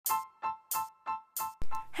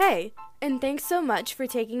Hey, and thanks so much for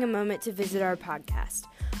taking a moment to visit our podcast.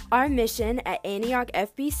 Our mission at Antioch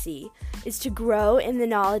FBC is to grow in the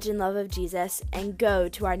knowledge and love of Jesus and go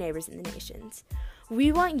to our neighbors in the nations.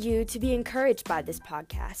 We want you to be encouraged by this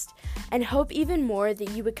podcast and hope even more that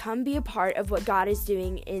you would come be a part of what God is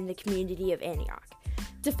doing in the community of Antioch.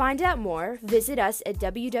 To find out more, visit us at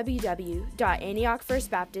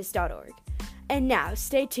www.antiochfirstbaptist.org. And now,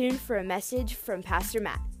 stay tuned for a message from Pastor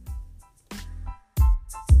Matt.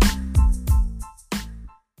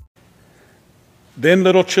 Then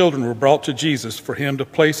little children were brought to Jesus for him to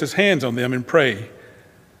place his hands on them and pray.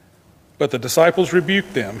 But the disciples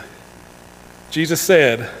rebuked them. Jesus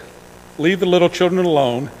said, "Leave the little children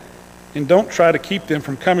alone, and don't try to keep them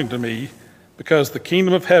from coming to me, because the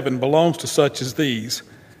kingdom of heaven belongs to such as these."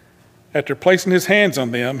 After placing his hands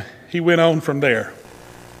on them, he went on from there.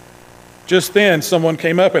 Just then someone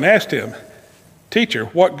came up and asked him, "Teacher,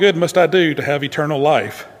 what good must I do to have eternal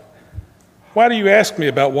life?" "Why do you ask me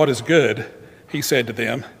about what is good?" he said to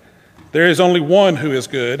them. "There is only one who is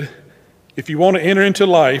good. If you want to enter into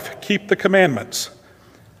life, keep the commandments."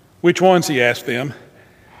 "Which ones?" he asked them.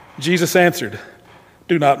 Jesus answered,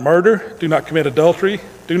 "Do not murder, do not commit adultery,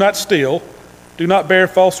 do not steal, do not bear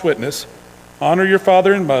false witness, honor your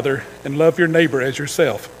father and mother, and love your neighbor as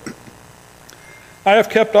yourself." "I have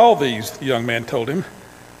kept all these," the young man told him.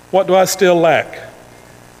 "What do I still lack?"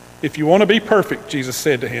 "If you want to be perfect," Jesus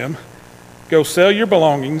said to him, "go sell your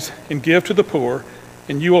belongings and give to the poor,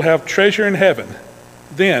 and you will have treasure in heaven.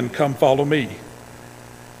 Then come follow me."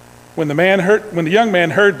 When the young man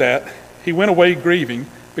heard that, he went away grieving,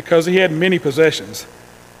 because he had many possessions.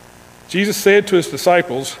 Jesus said to his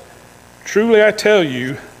disciples, "Truly I tell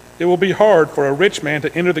you, it will be hard for a rich man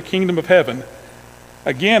to enter the kingdom of heaven.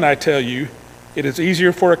 Again I tell you, it is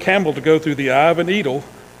easier for a camel to go through the eye of a needle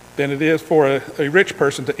than it is for a rich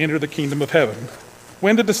person to enter the kingdom of heaven."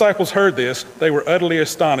 When the disciples heard this, they were utterly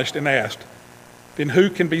astonished and asked, "Then who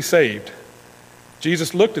can be saved?"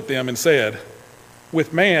 Jesus looked at them and said,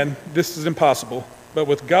 "With man this is impossible, but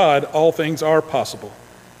with God all things are possible."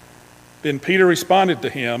 Then Peter responded to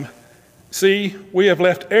him, "See, we have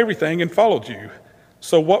left everything and followed you.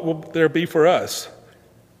 So what will there be for us?"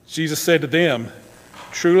 Jesus said to them,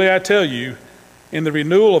 "Truly I tell you, in the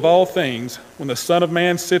renewal of all things, when the Son of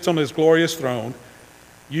Man sits on his glorious throne,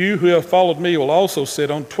 you who have followed me will also sit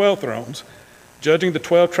on 12 thrones, judging the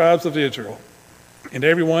 12 tribes of Israel. And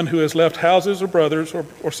everyone who has left houses or brothers or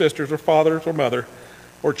sisters or fathers or mother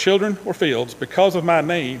or children or fields because of my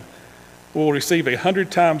name will receive 100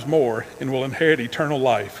 times more and will inherit eternal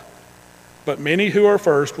life. But many who are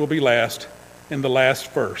first will be last, and the last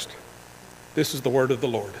first." This is the word of the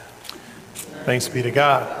Lord. Thanks be to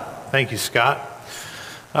God. Thank you, Scott.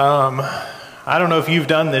 I don't know if you've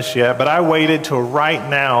done this yet, but I waited till right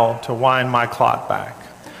now to wind my clock back.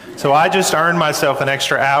 So I just earned myself an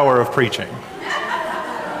extra hour of preaching.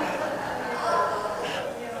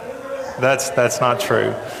 That's not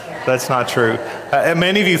true. That's not true. And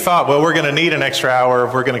many of you thought, well, we're going to need an extra hour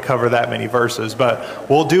if we're going to cover that many verses. But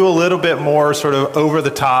we'll do a little bit more sort of over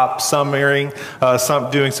the top,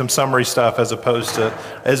 doing some summary stuff as opposed to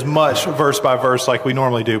as much verse by verse like we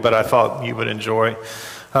normally do. But I thought you would enjoy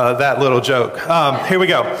that little joke. Here we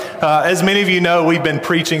go. As many of you know, we've been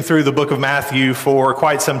preaching through the book of Matthew for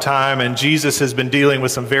quite some time, and Jesus has been dealing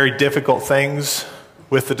with some very difficult things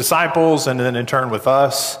with the disciples and then in turn with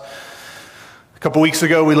us. A couple weeks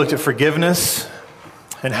ago, we looked at forgiveness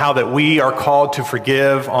and how that we are called to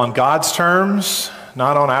forgive on God's terms,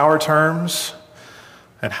 not on our terms,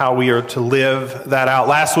 and how we are to live that out.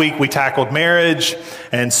 Last week, we tackled marriage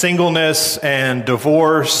and singleness and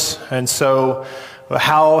divorce. And so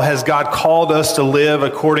how has God called us to live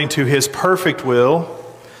according to his perfect will?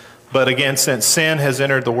 But again, since sin has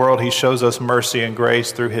entered the world, he shows us mercy and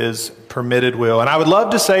grace through his permitted will. And I would love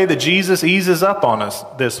to say that Jesus eases up on us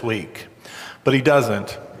this week, but he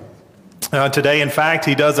doesn't. Today, in fact,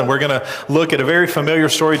 he doesn't. We're going to look at a very familiar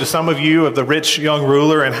story to some of you of the rich young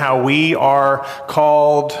ruler and how we are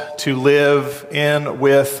called to live in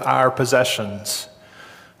with our possessions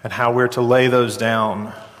and how we're to lay those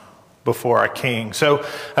down before our King. So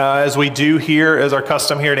as we do here, as our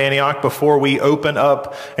custom here at Antioch, before we open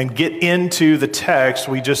up and get into the text,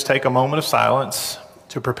 we just take a moment of silence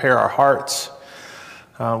to prepare our hearts.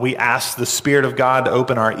 We ask the Spirit of God to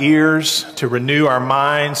open our ears, to renew our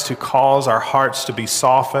minds, to cause our hearts to be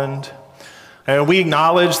softened. And we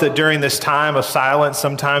acknowledge that during this time of silence,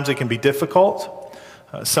 sometimes it can be difficult.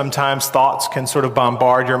 Sometimes thoughts can sort of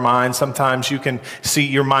bombard your mind. Sometimes you can see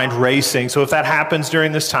your mind racing. So if that happens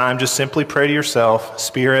during this time, just simply pray to yourself,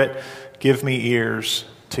 Spirit, give me ears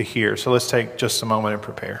to hear. So let's take just a moment and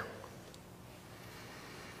prepare.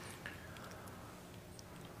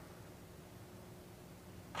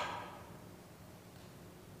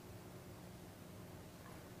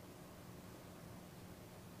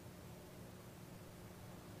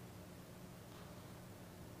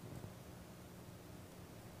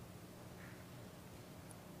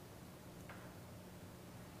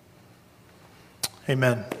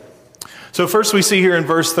 Amen. So first we see here in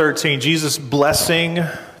verse 13, Jesus blessing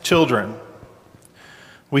children.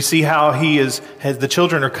 We see how as the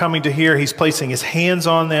children are coming to hear, he's placing his hands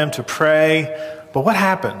on them to pray. But what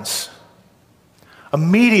happens?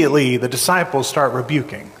 Immediately the disciples start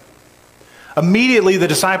rebuking. Immediately the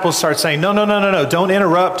disciples start saying, no, don't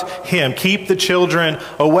interrupt him. Keep the children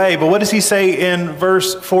away. But what does he say in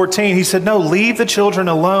verse 14? He said, no, leave the children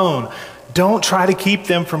alone. Don't try to keep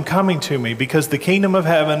them from coming to me, because the kingdom of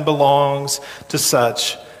heaven belongs to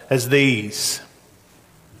such as these.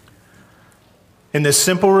 In this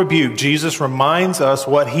simple rebuke, Jesus reminds us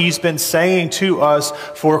what he's been saying to us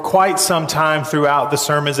for quite some time throughout the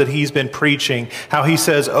sermons that he's been preaching. How he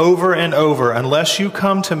says over and over, unless you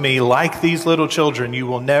come to me like these little children, you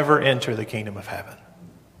will never enter the kingdom of heaven.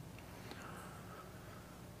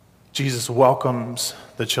 Jesus welcomes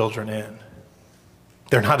the children in.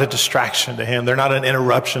 They're not a distraction to him. They're not an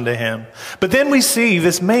interruption to him. But then we see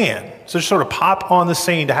this man sort of pop on the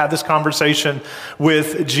scene to have this conversation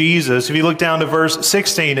with Jesus. If you look down to verse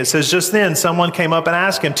 16, it says, just then someone came up and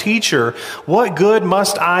asked him, Teacher, what good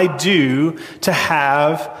must I do to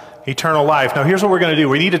have eternal life? Now here's what we're going to do.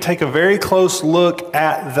 We need to take a very close look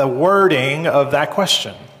at the wording of that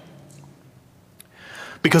question.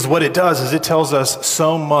 Because what it does is it tells us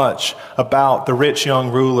so much about the rich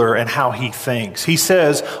young ruler and how he thinks. He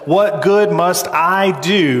says, what good must I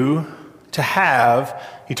do to have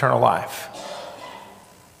eternal life?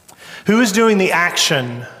 Who is doing the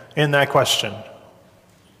action in that question?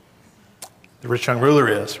 The rich young ruler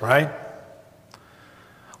is, right?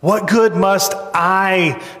 What good must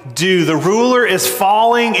I do? The ruler is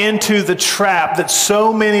falling into the trap that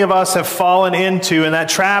so many of us have fallen into, and that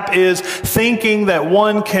trap is thinking that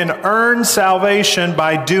one can earn salvation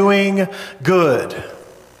by doing good.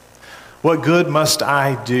 What good must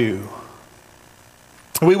I do?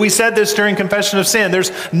 We said this during Confession of Sin.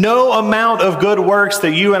 There's no amount of good works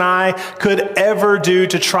that you and I could ever do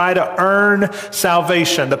to try to earn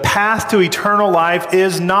salvation. The path to eternal life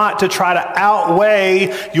is not to try to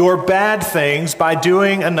outweigh your bad things by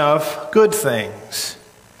doing enough good things.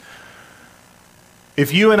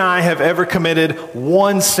 If you and I have ever committed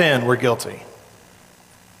one sin, we're guilty.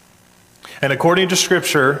 And according to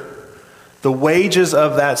Scripture, the wages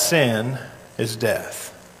of that sin is death.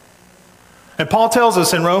 And Paul tells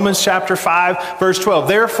us in Romans chapter 5, verse 12,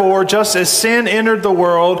 therefore, just as sin entered the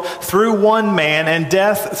world through one man and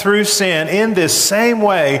death through sin, in this same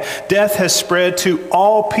way, death has spread to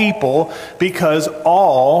all people because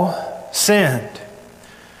all sinned.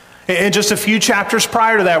 In just a few chapters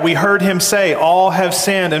prior to that, we heard him say, all have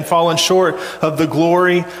sinned and fallen short of the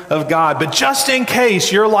glory of God. But just in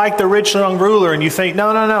case you're like the rich young ruler and you think, no,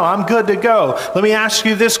 I'm good to go. Let me ask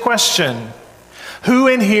you this question. Who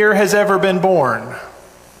in here has ever been born?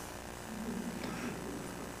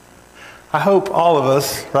 I hope all of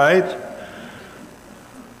us, right?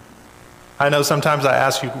 I know sometimes I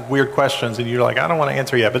ask you weird questions and you're like, I don't want to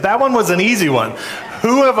answer yet. But that one was an easy one.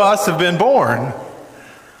 Who of us have been born?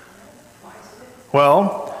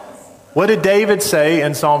 Well, what did David say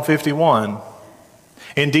in Psalm 51?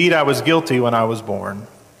 Indeed, I was guilty when I was born.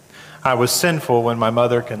 I was sinful when my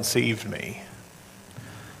mother conceived me.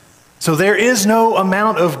 So there is no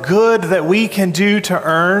amount of good that we can do to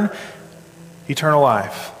earn eternal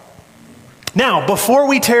life. Now, before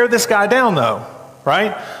we tear this guy down though,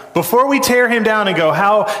 right? Before we tear him down and go,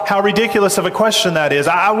 how ridiculous of a question that is,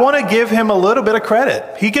 I want to give him a little bit of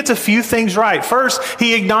credit. He gets a few things right. First,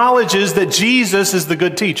 he acknowledges that Jesus is the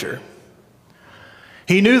good teacher.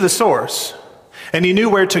 He knew the source, and he knew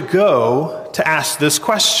where to go to ask this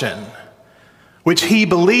question, which he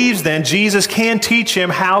believes then Jesus can teach him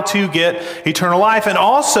how to get eternal life. And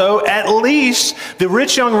also, at least, the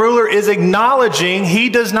rich young ruler is acknowledging he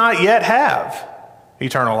does not yet have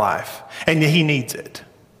eternal life, and he needs it.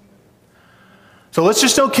 So let's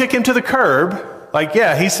just don't kick him to the curb. Like,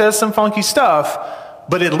 yeah, he says some funky stuff,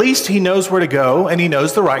 but at least he knows where to go, and he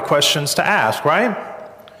knows the right questions to ask, right?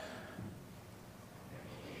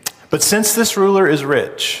 But since this ruler is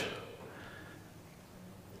rich,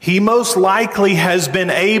 he most likely has been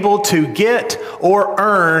able to get or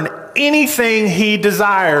earn anything he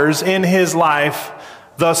desires in his life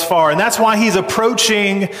thus far. And that's why he's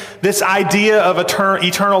approaching this idea of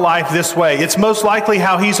eternal life this way. It's most likely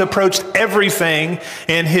how he's approached everything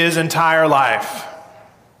in his entire life.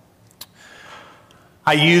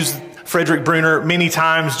 I used Frederick Bruner many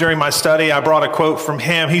times during my study. I brought a quote from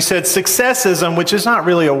him. He said, successism, which is not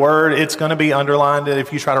really a word, it's going to be underlined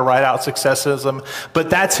if you try to write out successism, but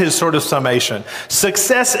that's his sort of summation.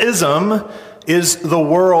 Successism is the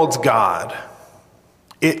world's God.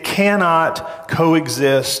 It cannot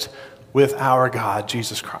coexist with our God,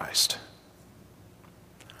 Jesus Christ.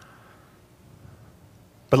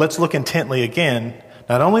 But let's look intently again,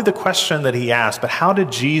 not only the question that he asked, but how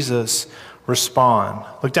did Jesus respond?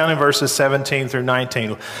 Look down in verses 17 through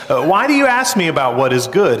 19. Why do you ask me about what is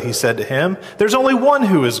good? He said to him. There's only one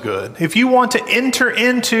who is good. If you want to enter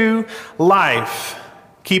into life,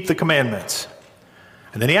 keep the commandments.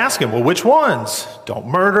 And then he asked him, well, which ones? Don't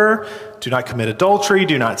murder, do not commit adultery,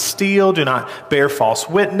 do not steal, do not bear false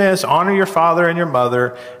witness, honor your father and your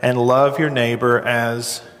mother, and love your neighbor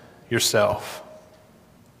as yourself.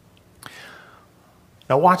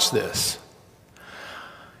 Now watch this.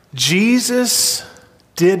 Jesus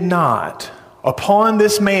did not, upon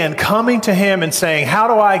this man coming to him and saying, how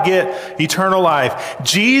do I get eternal life?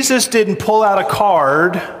 Jesus didn't pull out a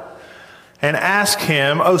card and ask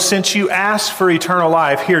him, oh, since you asked for eternal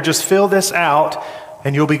life, here, just fill this out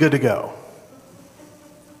and you'll be good to go.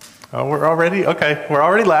 Oh, we're already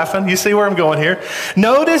laughing. You see where I'm going here?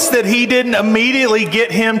 Notice that he didn't immediately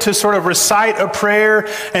get him to sort of recite a prayer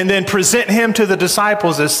and then present him to the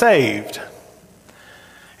disciples as saved.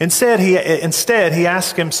 Instead, he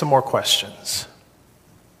asked him some more questions.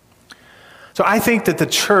 So I think that the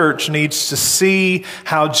church needs to see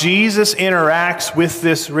how Jesus interacts with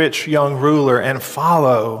this rich young ruler and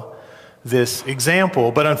follow this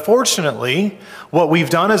example. But unfortunately, what we've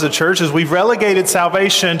done as a church is we've relegated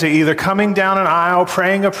salvation to either coming down an aisle,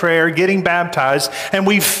 praying a prayer, getting baptized, and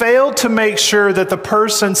we've failed to make sure that the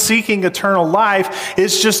person seeking eternal life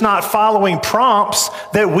is just not following prompts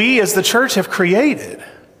that we as the church have created.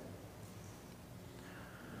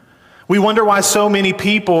 We wonder why so many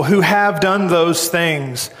people who have done those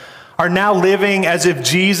things are now living as if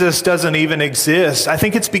Jesus doesn't even exist. I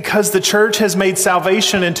think it's because the church has made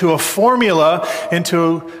salvation into a formula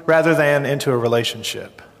rather than into a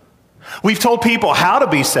relationship. We've told people how to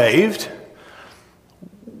be saved.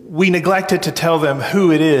 We neglected to tell them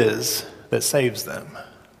who it is that saves them.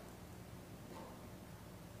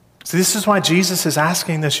 So this is why Jesus is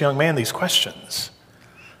asking this young man these questions.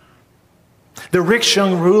 The rich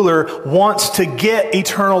young ruler wants to get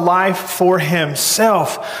eternal life for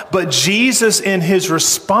himself, but Jesus in his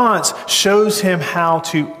response shows him how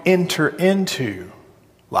to enter into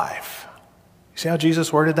life. You see how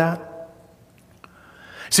Jesus worded that?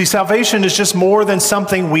 See, salvation is just more than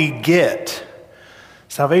something we get.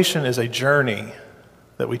 Salvation is a journey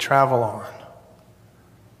that we travel on.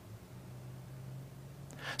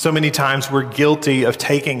 So many times we're guilty of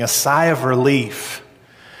taking a sigh of relief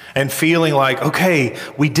and feeling like, okay,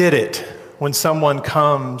 we did it when someone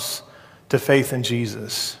comes to faith in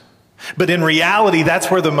Jesus. But in reality,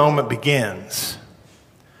 that's where the moment begins.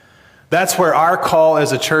 That's where our call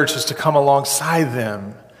as a church is to come alongside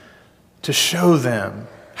them, to show them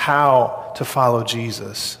how to follow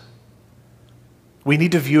Jesus. We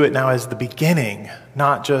need to view it now as the beginning,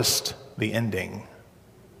 not just the ending.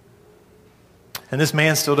 And this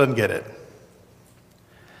man still doesn't get it.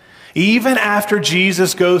 Even after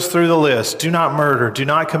Jesus goes through the list, do not murder, do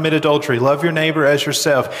not commit adultery, love your neighbor as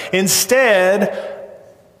yourself, instead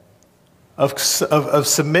of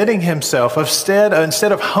submitting himself, instead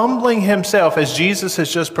of humbling himself as Jesus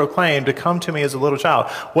has just proclaimed to come to me as a little child,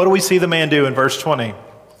 what do we see the man do in verse 20?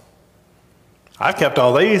 I've kept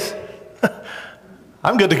all these.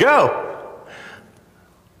 I'm good to go.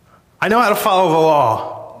 I know how to follow the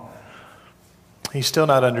law. He's still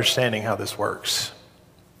not understanding how this works.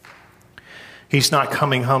 He's not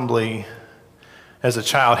coming humbly as a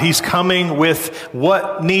child. He's coming with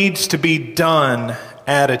what needs to be done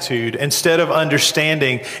attitude instead of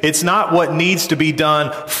understanding it's not what needs to be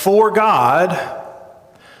done for God.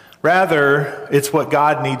 Rather, it's what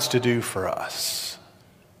God needs to do for us.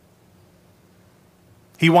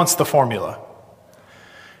 He wants the formula.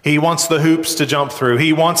 He wants the hoops to jump through.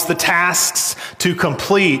 He wants the tasks to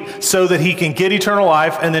complete so that he can get eternal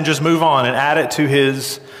life and then just move on and add it to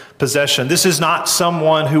his possession. This is not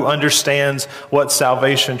someone who understands what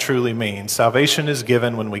salvation truly means. Salvation is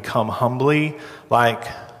given when we come humbly like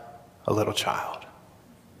a little child.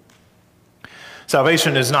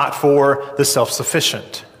 Salvation is not for the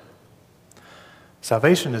self-sufficient.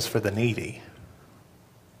 Salvation is for the needy.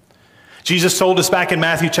 Jesus told us back in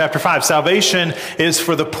Matthew chapter 5, salvation is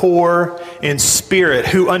for the poor in spirit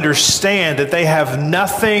who understand that they have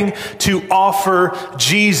nothing to offer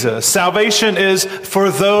Jesus. Salvation is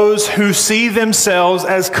for those who see themselves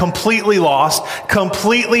as completely lost,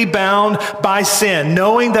 completely bound by sin,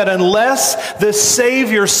 knowing that unless the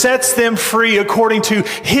Savior sets them free according to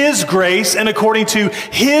His grace and according to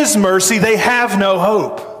His mercy, they have no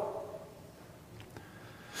hope.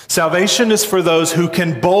 Salvation is for those who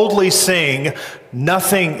can boldly sing,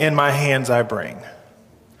 "Nothing in my hands I bring."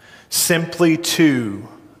 Simply to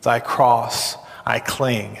thy cross I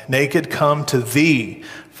cling. Naked come to thee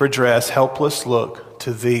for dress, helpless look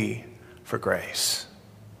to thee for grace.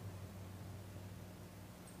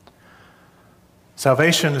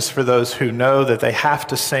 Salvation is for those who know that they have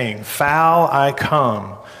to sing, foul I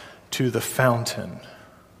come to the fountain.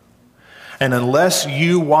 And unless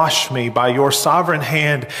you wash me by your sovereign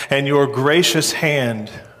hand and your gracious hand,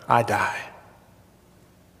 I die.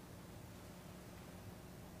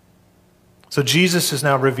 So Jesus is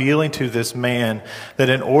now revealing to this man that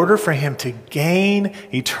in order for him to gain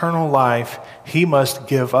eternal life, he must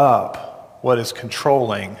give up what is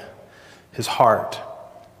controlling his heart.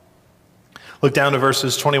 Look down to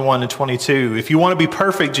verses 21 and 22. If you want to be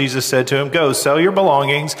perfect, Jesus said to him, go, sell your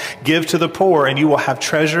belongings, give to the poor, and you will have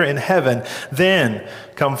treasure in heaven. Then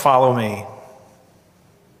come follow me.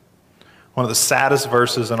 One of the saddest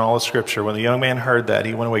verses in all of Scripture. When the young man heard that,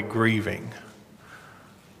 he went away grieving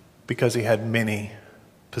because he had many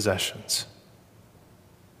possessions.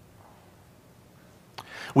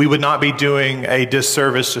 We would not be doing a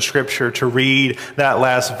disservice to Scripture to read that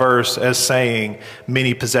last verse as saying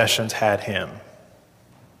many possessions had him.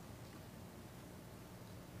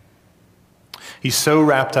 He's so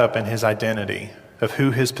wrapped up in his identity of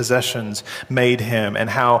who his possessions made him and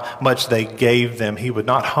how much they gave them, he would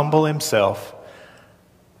not humble himself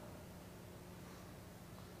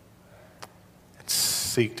and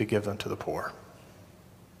seek to give them to the poor.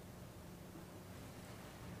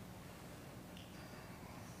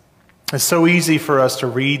 It's so easy for us to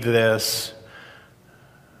read this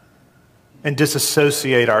and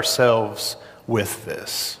disassociate ourselves with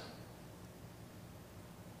this.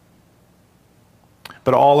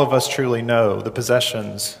 But all of us truly know the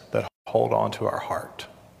possessions that hold on to our heart,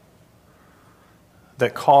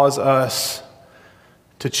 that cause us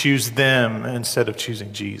to choose them instead of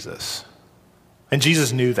choosing Jesus. And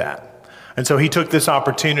Jesus knew that. And so he took this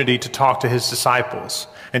opportunity to talk to his disciples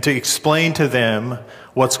and to explain to them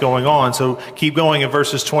what's going on. So keep going in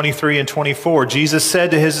verses 23 and 24. Jesus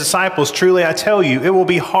said to his disciples, truly I tell you, it will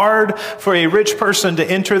be hard for a rich person to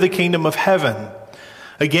enter the kingdom of heaven.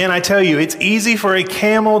 Again, I tell you, it's easy for a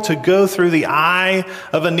camel to go through the eye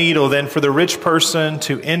of a needle than for the rich person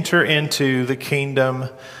to enter into the kingdom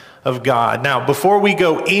of God. Now, before we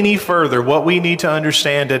go any further, what we need to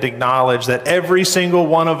understand and acknowledge that every single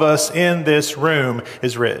one of us in this room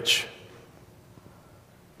is rich.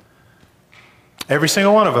 Every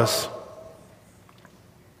single one of us.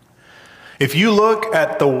 If you look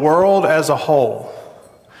at the world as a whole,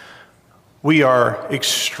 we are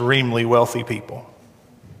extremely wealthy people.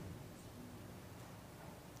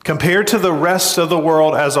 Compared to the rest of the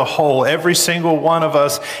world as a whole, every single one of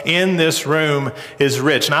us in this room is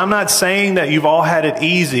rich. Now, I'm not saying that you've all had it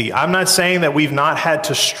easy. I'm not saying that we've not had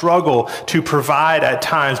to struggle to provide at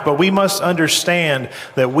times, but we must understand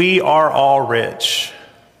that we are all rich.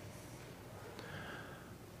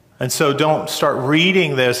 And so don't start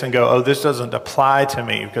reading this and go, oh, this doesn't apply to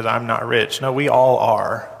me because I'm not rich. No, we all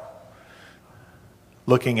are.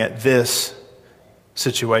 Looking at this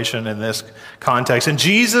situation in this context. And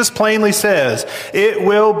Jesus plainly says, it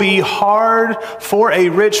will be hard for a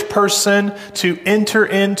rich person to enter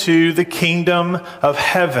into the kingdom of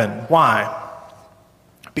heaven. Why?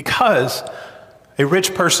 Because a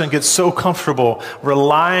rich person gets so comfortable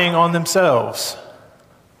relying on themselves.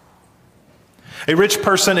 A rich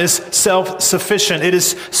person is self-sufficient. It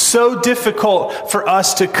is so difficult for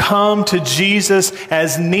us to come to Jesus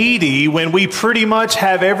as needy when we pretty much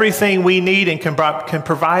have everything we need and can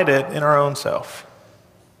provide it in our own self.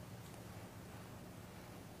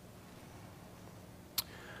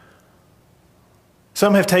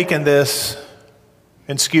 Some have taken this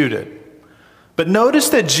and skewed it. But notice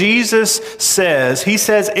that Jesus says, he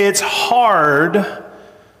says it's hard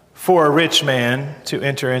for a rich man to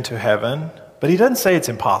enter into heaven. But he doesn't say it's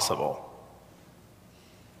impossible.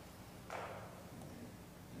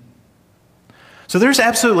 So there's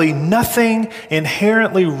absolutely nothing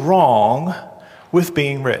inherently wrong with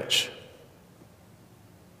being rich.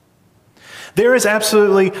 There is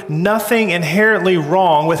absolutely nothing inherently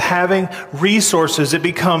wrong with having resources. It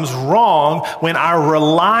becomes wrong when our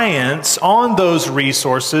reliance on those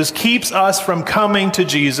resources keeps us from coming to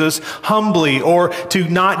Jesus humbly or to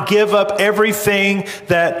not give up everything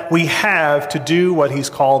that we have to do what he's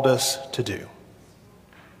called us to do.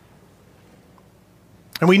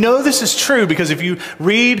 And we know this is true because if you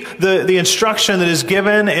read the instruction that is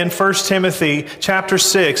given in 1 Timothy chapter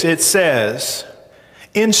 6, it says,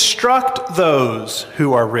 instruct those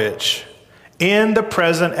who are rich in the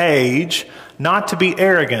present age not to be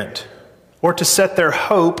arrogant or to set their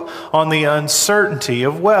hope on the uncertainty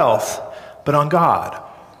of wealth, but on God,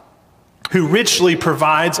 who richly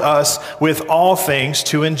provides us with all things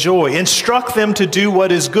to enjoy. Instruct them to do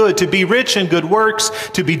what is good, to be rich in good works,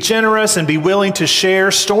 to be generous and be willing to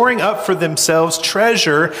share, storing up for themselves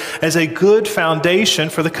treasure as a good foundation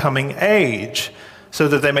for the coming age, so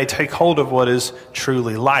that they may take hold of what is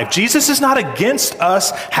truly life. Jesus is not against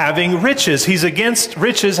us having riches. He's against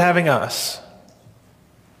riches having us.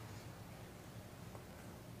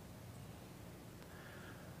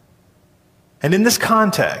 And in this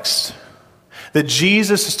context, that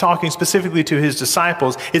Jesus is talking specifically to his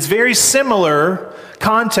disciples, it's very similar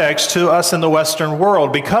context to us in the Western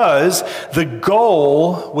world, because the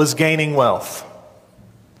goal was gaining wealth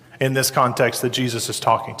in this context that Jesus is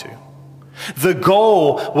talking to. The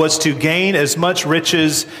goal was to gain as much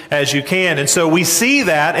riches as you can. And so we see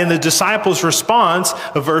that in the disciples' response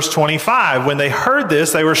of verse 25. When they heard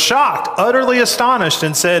this, they were shocked, utterly astonished,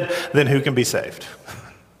 and said, "Then who can be saved?"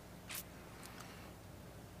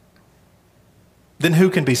 Then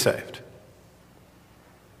who can be saved?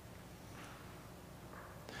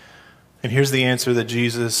 And here's the answer that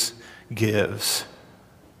Jesus gives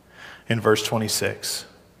in verse 26.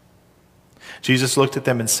 Jesus looked at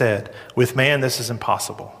them and said, "With man this is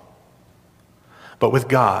impossible, but with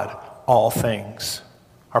God all things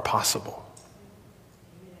are possible."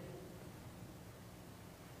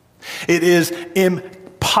 It is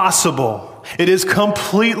impossible. It is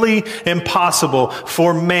completely impossible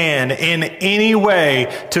for man in any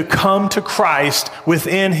way to come to Christ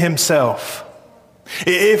within himself.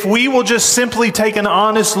 If we will just simply take an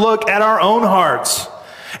honest look at our own hearts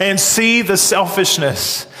and see the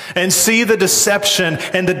selfishness and see the deception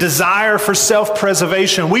and the desire for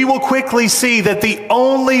self-preservation, we will quickly see that the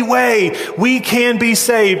only way we can be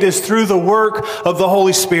saved is through the work of the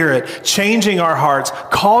Holy Spirit, changing our hearts,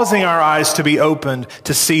 causing our eyes to be opened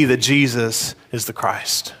to see that Jesus is the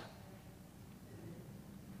Christ.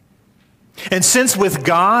 And since with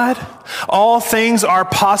God all things are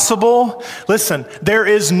possible, listen, there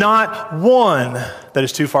is not one that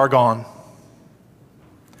is too far gone.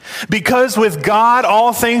 Because with God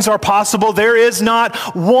all things are possible, there is not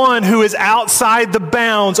one who is outside the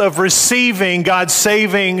bounds of receiving God's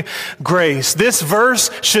saving grace. This verse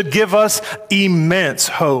should give us immense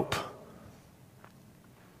hope.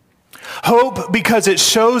 Hope because it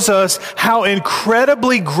shows us how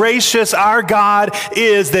incredibly gracious our God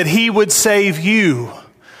is that He would save you,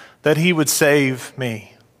 that He would save me.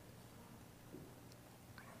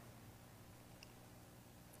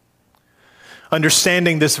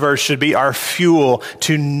 Understanding this verse should be our fuel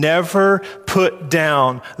to never put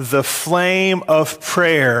down the flame of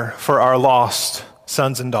prayer for our lost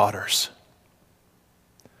sons and daughters.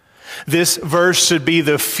 This verse should be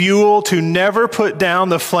the fuel to never put down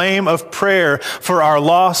the flame of prayer for our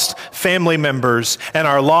lost family members and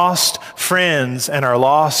our lost friends and our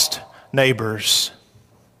lost neighbors.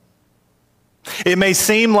 It may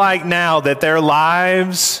seem like now that their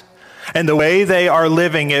lives and the way they are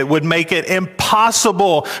living it would make it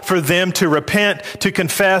impossible for them to repent, to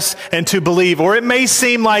confess, and to believe. Or it may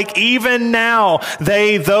seem like even now,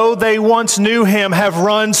 though they once knew Him, have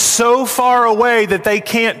run so far away that they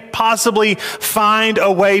can't possibly find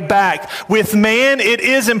a way back. With man, it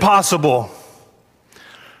is impossible.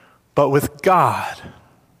 But with God,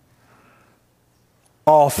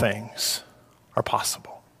 all things are possible.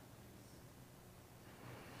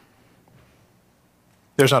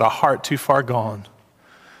 There's not a heart too far gone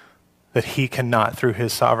that He cannot, through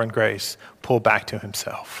His sovereign grace, pull back to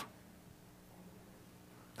Himself.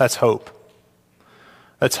 That's hope.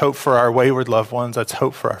 That's hope for our wayward loved ones. That's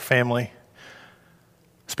hope for our family.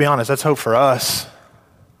 Let's be honest, that's hope for us.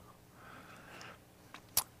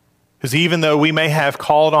 Because even though we may have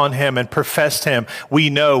called on Him and professed Him,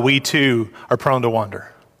 we know we too are prone to wander.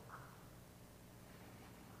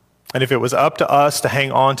 And if it was up to us to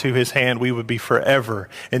hang on to His hand, we would be forever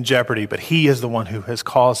in jeopardy. But He is the one who has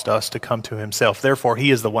caused us to come to Himself. Therefore, He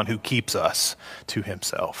is the one who keeps us to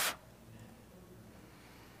Himself.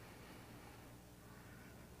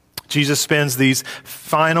 Jesus spends these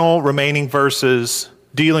final remaining verses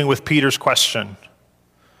dealing with Peter's question.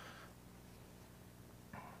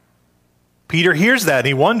 Peter hears that and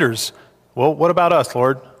he wonders, well, what about us,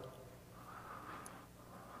 Lord?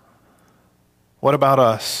 What about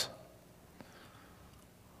us?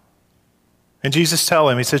 And Jesus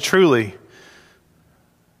tells him, He said, truly,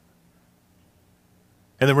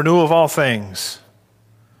 in the renewal of all things,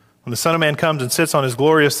 when the Son of Man comes and sits on His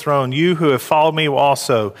glorious throne, you who have followed me will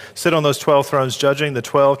also sit on those 12 thrones, judging the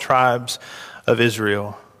 12 tribes of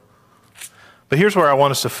Israel. But here's where I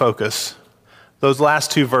want us to focus. Those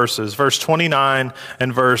last two verses, verse 29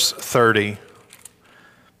 and verse 30.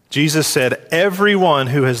 Jesus said, everyone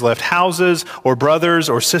who has left houses or brothers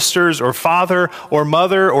or sisters or father or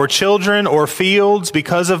mother or children or fields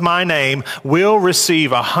because of my name will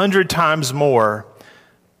receive 100 times more.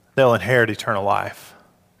 They'll inherit eternal life.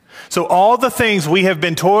 So all the things we have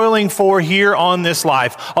been toiling for here on this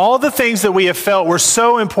life, all the things that we have felt were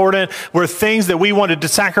so important, were things that we wanted to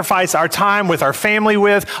sacrifice our time with our family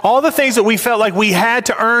with, all the things that we felt like we had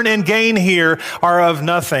to earn and gain here are of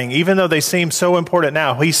nothing, even though they seem so important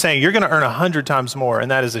now. He's saying you're going to earn 100 times more, and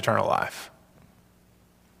that is eternal life.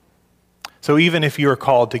 So even if you are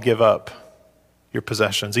called to give up your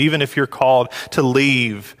possessions, even if you're called to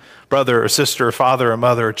leave brother or sister or father or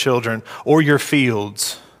mother or children or your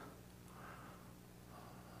fields,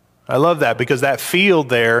 I love that because that field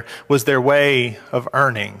there was their way of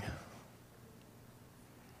earning.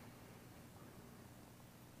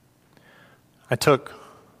 I took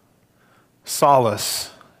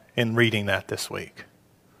solace in reading that this week.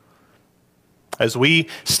 As we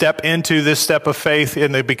step into this step of faith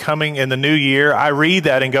in the new year, I read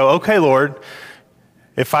that and go, okay, Lord,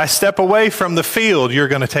 if I step away from the field, you're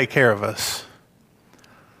going to take care of us.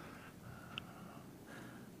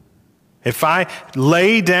 If I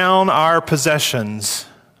lay down our possessions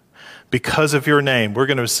because of your name, we're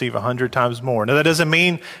going to receive 100 times more. Now, that doesn't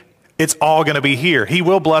mean it's all going to be here. He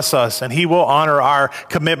will bless us and he will honor our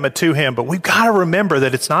commitment to him. But we've got to remember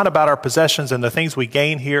that it's not about our possessions and the things we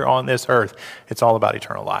gain here on this earth. It's all about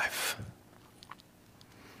eternal life.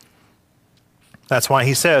 That's why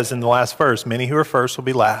he says in the last verse, many who are first will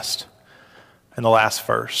be last, and the last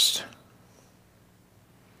first.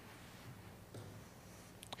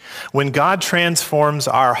 When God transforms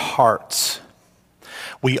our hearts,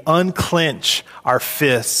 we unclench our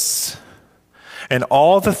fists, and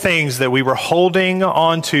all the things that we were holding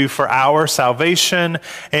onto for our salvation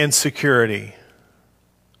and security,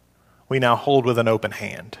 we now hold with an open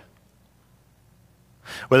hand.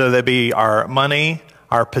 Whether that be our money,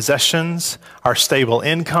 our possessions, our stable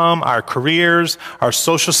income, our careers, our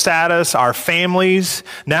social status, our families.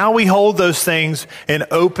 Now we hold those things in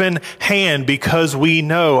open hand because we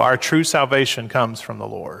know our true salvation comes from the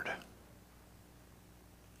Lord.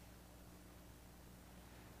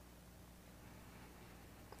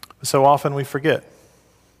 So often we forget.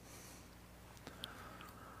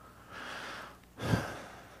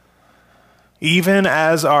 Even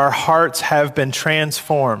as our hearts have been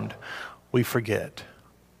transformed, we forget.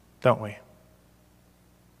 Don't we?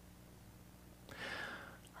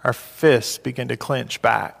 Our fists begin to clench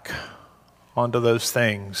back onto those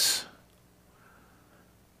things.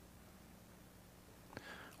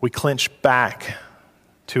 We clench back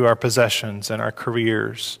to our possessions and our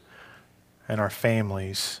careers and our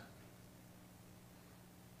families.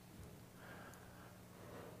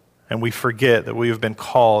 And we forget that we have been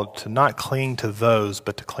called to not cling to those,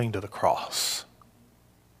 but to cling to the cross.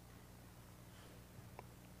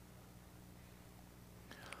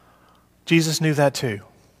 Jesus knew that too.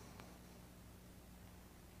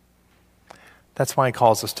 That's why he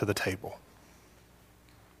calls us to the table.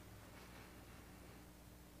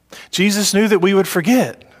 Jesus knew that we would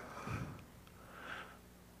forget.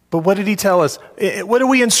 But what did he tell us? What do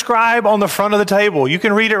we inscribe on the front of the table? You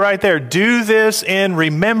can read it right there. Do this in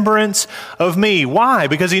remembrance of me. Why?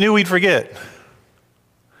 Because he knew we'd forget.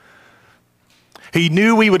 He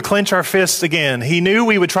knew we would clench our fists again. He knew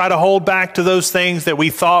we would try to hold back to those things that we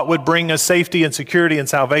thought would bring us safety and security and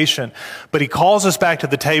salvation. But he calls us back to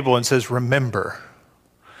the table and says, remember.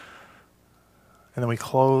 And then we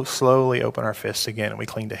slowly open our fists again and we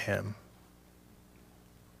cling to him.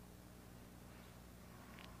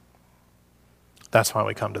 That's why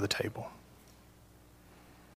we come to the table.